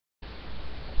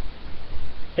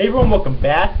Hey everyone, welcome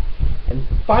back, and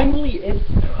finally it's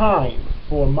time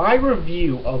for my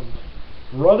review of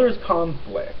Brothers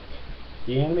Conflict,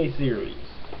 the anime series.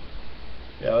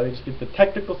 Yeah, let me just get the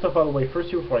technical stuff out of the way first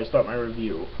here before I start my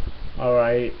review.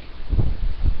 Alright,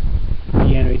 the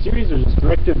anime series was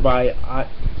directed by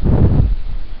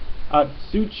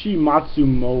Atsushi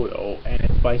Matsumoto, and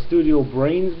it's by Studio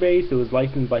Brainsbase. It was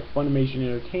licensed by Funimation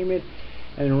Entertainment,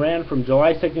 and it ran from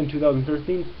July 2nd,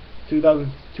 2013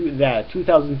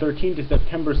 to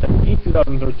September 17th,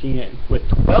 2013, with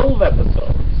 12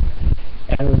 episodes.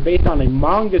 And it was based on a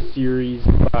manga series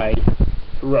written by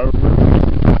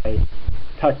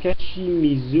Takeshi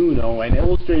Mizuno and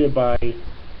illustrated by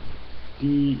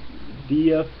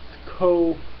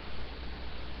Diaco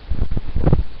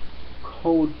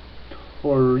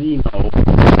Torino,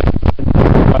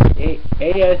 by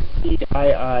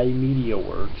ASCII Media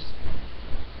Works,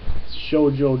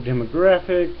 Shoujo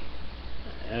Demographic,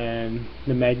 and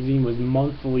the magazine was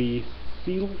monthly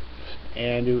sealed,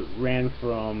 and it ran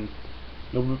from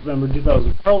November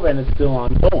 2012, and it's still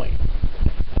ongoing.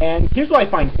 And here's what I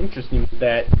find interesting, is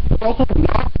that it's also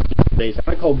not based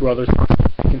on Called Brothers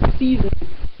second season,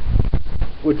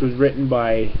 which was written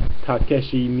by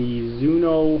Takeshi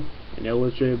Mizuno and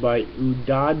illustrated by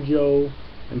Udajo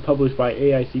and published by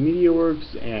AIC Media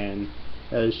Works, and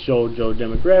as Shoujo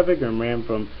Demographic, and ran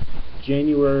from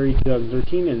January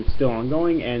 2013, and it's still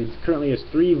ongoing, and currently has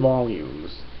 3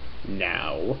 volumes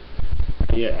now.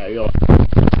 Yeah, the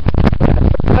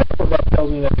title of that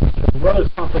tells me that the Brothers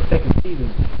Conflict second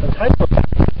season. The title of that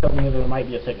tells me that there might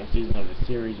be a second season of the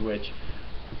series, which,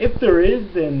 if there is,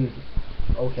 then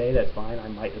okay, that's fine. I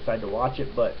might decide to watch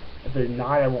it, but if there's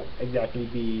not, I won't exactly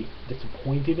be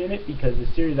disappointed in it, because the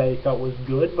series I thought was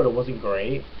good, but it wasn't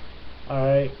great.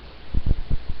 Alright.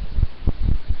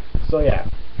 So yeah.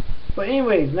 But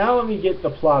anyways, now let me get the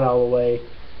plot out of the way.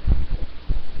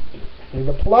 Okay,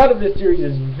 the plot of this series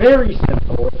is very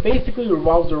simple. It basically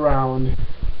revolves around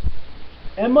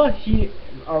Emma,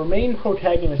 our main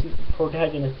protagonist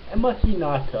Emma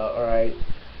Hinata, alright.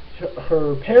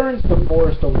 Her parents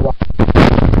divorced a while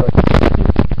ago.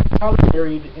 She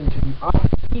married into the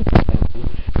Asahina family,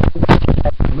 and she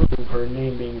had to move, her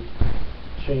name being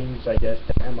changed, I guess,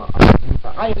 to Emma.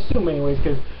 I assume anyways,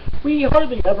 because we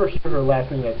hardly ever hear her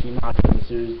last name as Hinata in the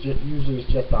series. Usually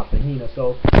it's just Asahina.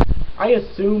 So I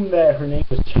assume that her name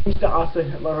was changed to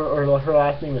Asahina, or her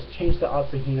last name was changed to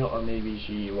Asahina, or maybe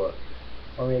she just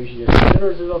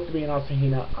considers herself to be an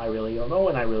Asahina. I really don't know,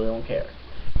 and I really don't care.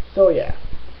 So yeah.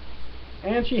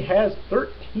 And she has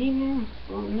 13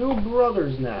 new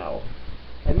brothers now.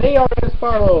 And they are as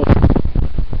follows: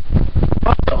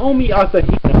 Masaomi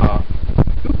Asahina,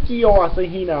 Ukyo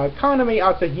Asahina, Kaname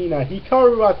Asahina,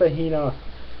 Hikaru Asahina,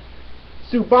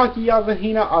 Tsubaki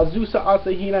Asahina, Azusa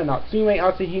Asahina, Natsume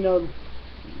Asahina,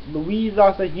 Louise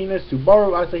Asahina,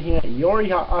 Subaru Asahina,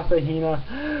 Yoriha Asahina,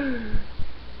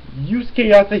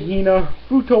 Yusuke Asahina,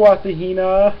 Futo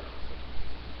Asahina,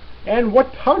 and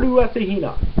Wataru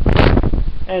Asahina.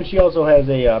 And she also has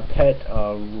a pet,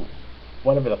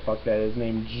 whatever the fuck that is,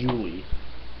 named Julie.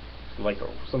 Like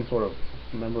some sort of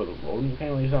member of the rodent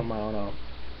family or something, I don't know.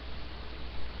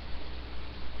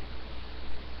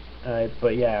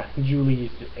 But yeah,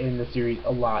 Julie's in the series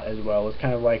a lot as well. It's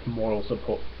kind of like moral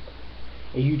support,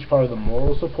 a huge part of the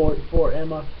moral support for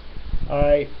Emma.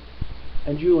 Alright,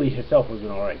 and Julie herself was an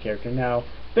alright character now.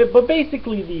 But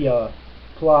basically the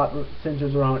plot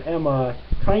centers around Emma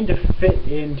trying to fit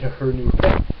into her new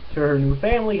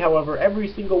family. However, every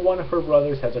single one of her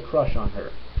brothers has a crush on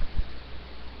her.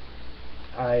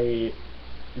 I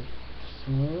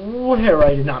swear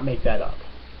I did not make that up.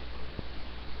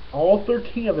 All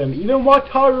 13 of them, even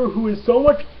Wataru, who is so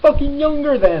much fucking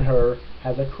younger than her,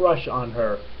 has a crush on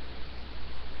her.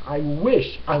 I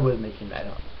wish I was making that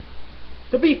up.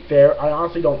 To be fair, I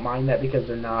honestly don't mind that, because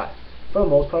they're not, for the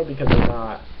most part, because they're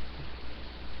not.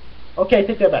 Okay,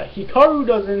 take that back. Hikaru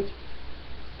doesn't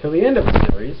till the end of the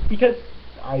series, because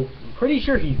I'm pretty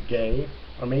sure he's gay,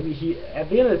 or maybe at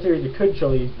the end of the series it could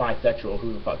show he's bisexual,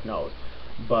 who the fuck knows.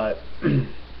 But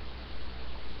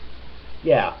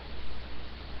yeah.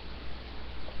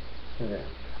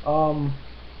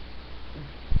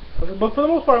 But for the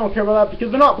most part I don't care about that,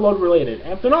 because they're not blood related,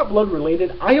 and if they're not blood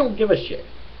related, I don't give a shit.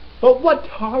 But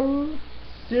Wataru,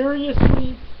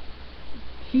 seriously,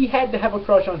 he had to have a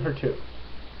crush on her too.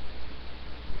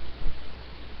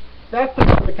 That's the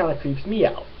stuff that kind of creeps me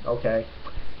out, okay?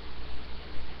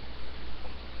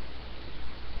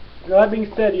 Now, that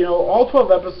being said, you know, all 12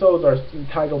 episodes are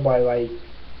entitled by, like,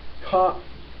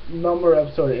 number of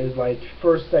episode is, like,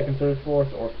 1st, 2nd, 3rd,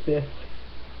 4th, or 5th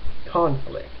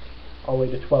conflict. All the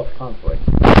way to 12th conflict.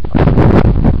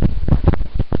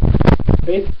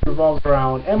 basically revolves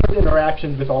around Emma's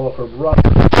interactions with all of her brothers,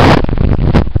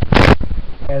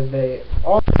 as they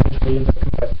all eventually end up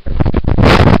confessing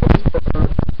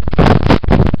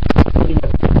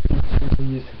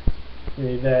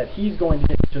that he's going to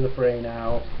get into the fray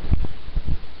now.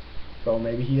 So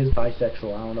maybe he is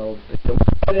bisexual. I don't know.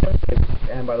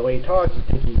 And by the way he talks, you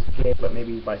think he's gay, but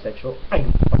maybe he's bisexual. I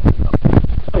don't know.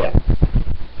 So yeah.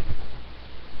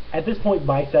 At this point,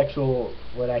 bisexual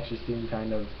would actually seem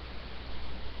kind of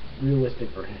realistic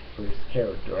for his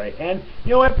character, right? And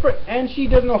you know, and she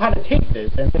doesn't know how to take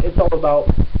this, and it's all about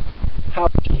how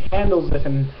she handles this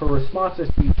and her responses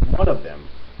to each one of them.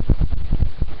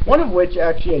 One of which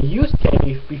actually a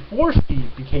Yusuke, before she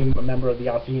became a member of the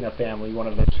Asahina family, one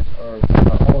of the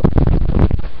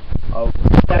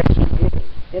actually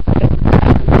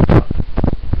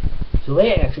so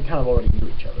they actually kind of already knew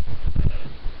each other.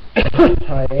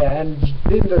 And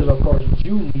then there's of course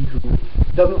Julie, who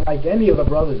doesn't like any of the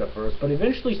brothers at first, but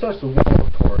eventually starts to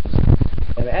work towards.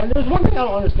 And there's one thing I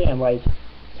don't understand, like,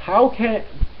 how can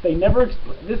they never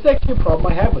explain? This is actually a problem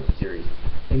I have with the series.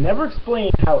 They never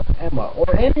explain how Emma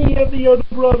or any of the other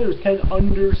brothers can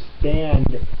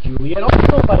understand Julie. And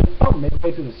also, like, about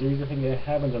midway through the series, I think it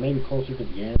happens, or maybe closer to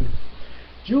the end,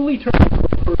 Julie turns into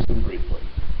a person briefly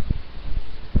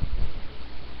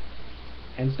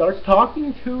and starts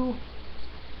talking to.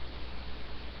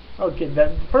 Okay,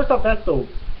 first off, that's the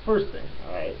first thing,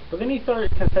 alright? But then he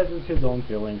confesses his own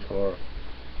feelings for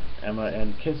Emma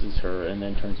and kisses her and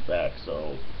then turns back,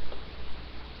 so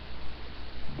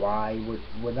why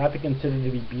would that be considered to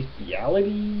be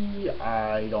bestiality?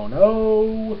 I don't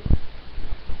know.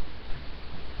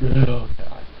 Oh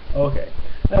god. Okay.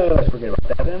 Let's forget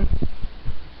about that then.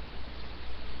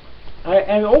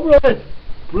 And overall, that's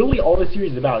really all the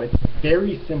series is about. It's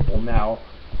very simple now.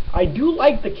 I do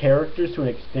like the characters to an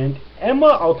extent. Emma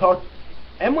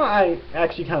I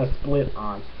actually kind of split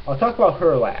on. I'll talk about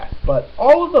her last. But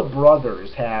all of the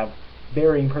brothers have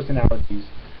varying personalities.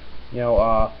 You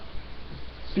know,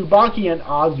 Tsubaki and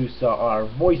Azusa are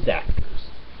voice actors.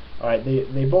 Alright,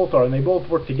 they both are, and they both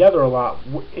work together a lot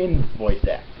in voice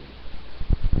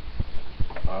acting.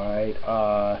 Alright,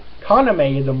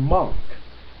 Kaname is a monk.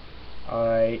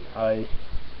 Alright,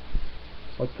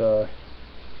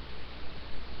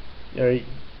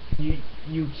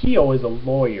 Yukio is a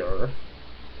lawyer.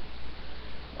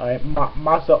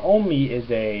 Masaomi is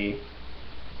a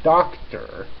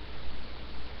doctor.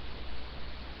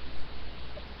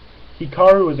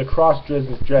 Hikaru is a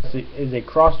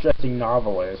cross-dressing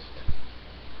novelist.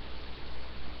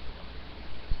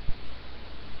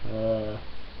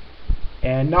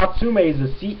 And Natsume is the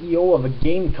CEO of a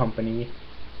game company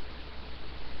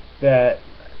that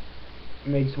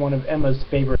makes one of Emma's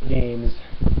favorite games,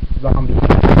 Zombie,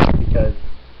 because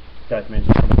forgot to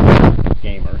mention I'm a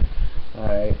gamer.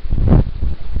 Alright.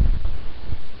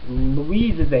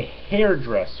 Louise is a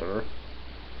hairdresser.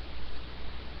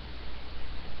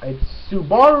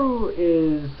 Subaru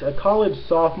is a college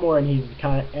sophomore, and he's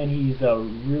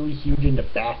really huge into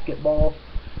basketball.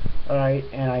 Alright,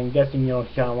 and I'm guessing, you know,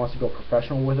 he kind of wants to go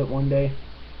professional with it one day.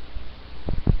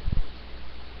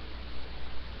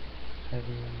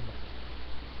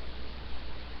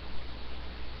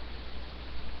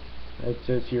 It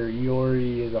says here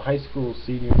Iori is a high school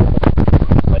senior,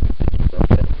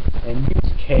 and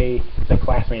Yusuke is a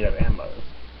classmate of Emma's.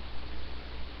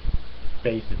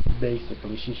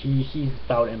 Basically, he's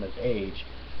about Emma's age.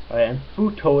 And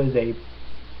Futo is a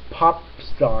pop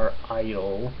star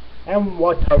idol, and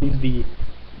Wataru is the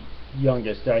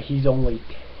youngest. He's only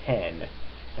 10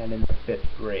 and in the 5th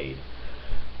grade.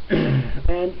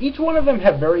 And each one of them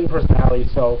have varying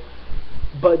personalities,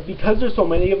 but because there's so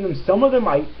many of them, some of them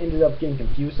I ended up getting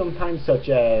confused sometimes, such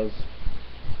as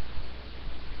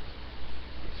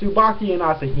Tsubaki and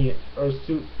Asahina,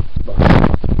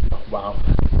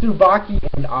 Tsubaki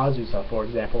and Azusa, for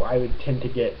example. I would tend to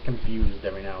get confused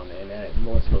every now and then, and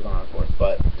the list goes on, of course,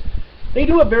 but they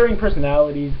do have varying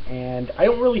personalities, and I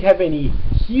don't really have any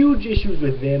huge issues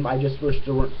with them. I just wish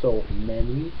there weren't so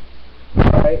many.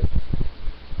 Alright?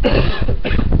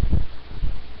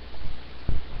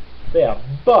 Yeah,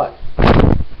 but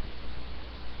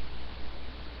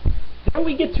then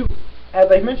we get to, as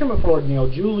I mentioned before, you know,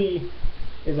 Julie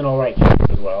is an alright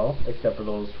character as well, except for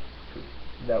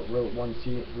that one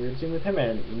weird scene with him,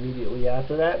 and immediately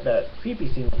after that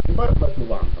creepy scene with him, but let's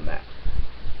move on from that.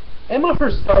 Emma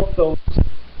herself, though,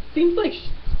 seems like,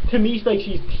 to me, like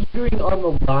she's teetering on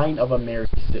the line of a Mary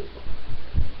Sue.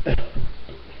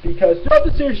 Because throughout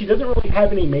the series, she doesn't really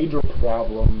have any major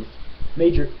problems,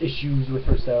 major issues with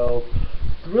herself.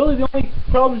 Really, the only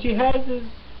problem she has is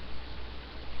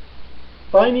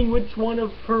finding which one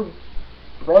of her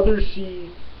brothers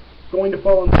she's going to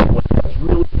fall in love with. That's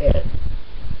really it.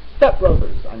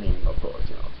 Stepbrothers, I mean, of course,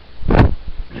 you know.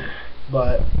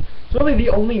 But it's really the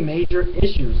only major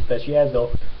issues that she has,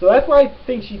 though. So that's why I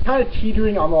think she's kind of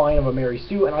teetering on the line of a Mary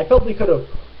Sue, and I felt they could have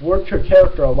worked her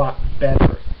character a lot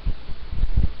better.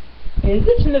 In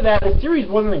addition to that, the series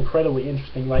wasn't incredibly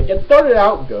interesting. Like, it started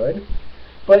out good,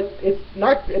 but it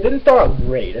didn't start out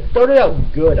great. It started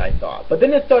out good, I thought, but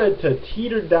then it started to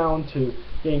teeter down to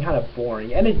getting kind of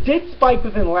boring. And it did spike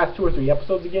within the last 2 or 3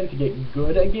 episodes again to get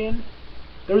good again.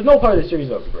 There was no part of the series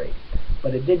that was great,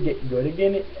 but it did get good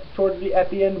again at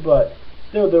the end. But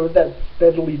still, there was that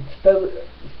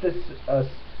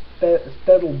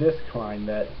steady decline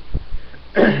that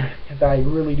that I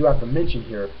really do have to mention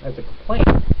here as a complaint.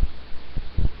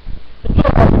 The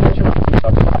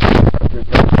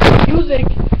music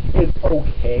is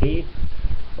okay,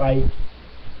 like,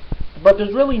 but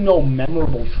there's really no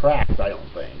memorable tracks, I don't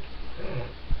think.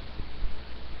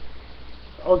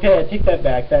 Okay, I take that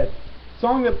back. That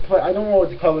song that I don't know what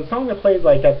to call it. The song that plays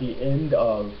like at the end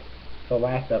of the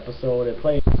last episode. It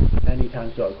plays many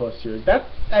times throughout the course of the series. That's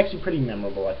actually pretty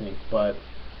memorable, I think. But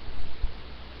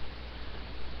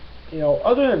you know,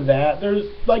 other than that, there's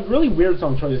like really weird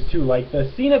song choices too. Like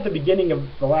the scene at the beginning of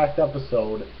the last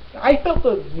episode, I felt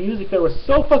the music there was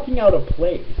so fucking out of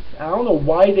place. I don't know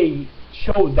why they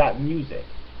chose that music.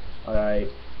 Alright.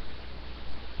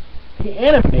 The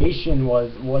animation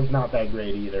was not that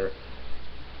great either.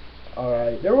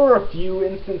 Alright. There were a few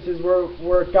instances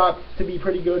where it got to be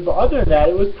pretty good, but other than that,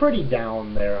 it was pretty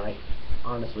down there, I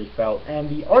honestly felt. And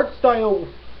the art style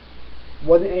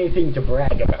wasn't anything to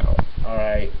brag about.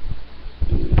 Alright.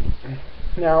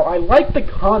 Now, I like the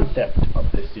concept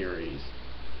of this series.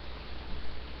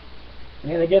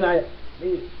 And again,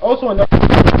 also another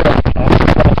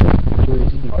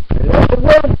series is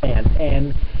romance,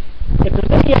 and if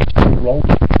there's any actual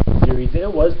romance in the series,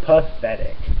 it was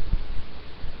pathetic.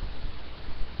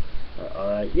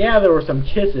 Yeah, there were some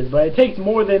kisses, but it takes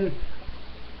more than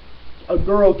a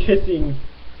girl kissing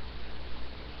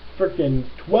frickin'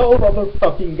 12 other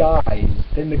fucking guys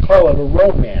than to call it a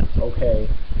romance, okay?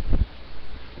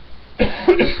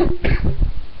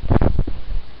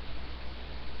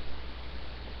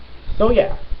 So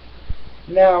yeah.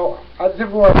 Now, as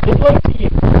everyone did like the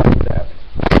concept.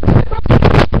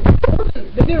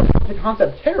 They didn't make the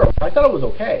concept terrible. I thought it was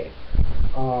okay.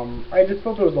 I just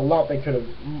felt there was a lot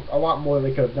more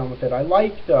they could have done with it. I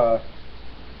liked for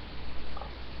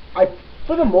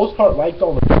the most part liked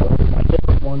all the brothers. My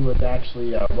favorite one was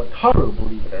actually Wataru,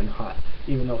 believe it or not,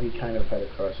 even though he kind of had a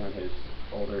crush on his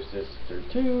older sister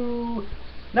too.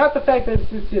 Not the fact that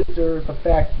it's his sister, the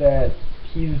fact that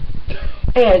he's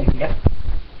 10,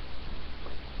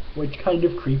 which kind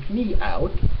of creeped me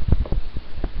out.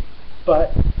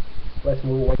 But let's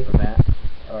move away from that.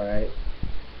 Alright.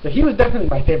 So he was definitely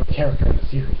my favorite character in the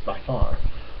series by far.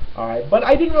 Alright, but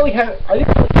I didn't really hate him,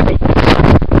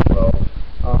 though.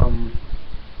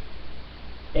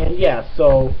 And yeah,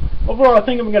 so overall I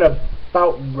think I'm gonna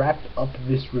about wrap up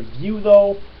this review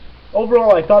though.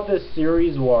 Overall I thought this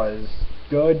series was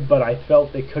good, but I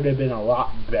felt it could have been a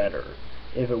lot better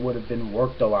if it would have been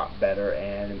worked a lot better.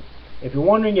 And if you're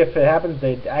wondering if it happens,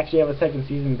 they'd actually have a second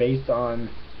season based on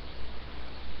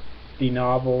the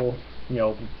novel, you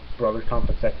know, Brothers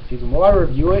Conflict second season. Will I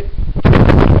review it?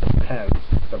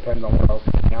 Depends on what else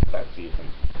is coming out that season.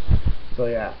 So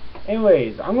yeah.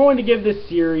 Anyways, I'm going to give this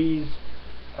series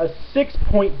a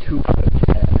 6.2 out of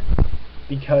 10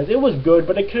 because it was good,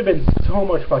 but it could have been so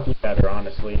much fucking better,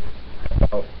 honestly.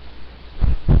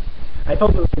 I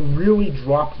felt that they really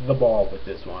dropped the ball with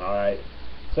this one, alright?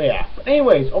 So yeah. But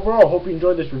anyways, overall, hope you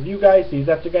enjoyed this review, guys. See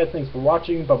you after, guys. Thanks for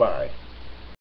watching. Bye-bye.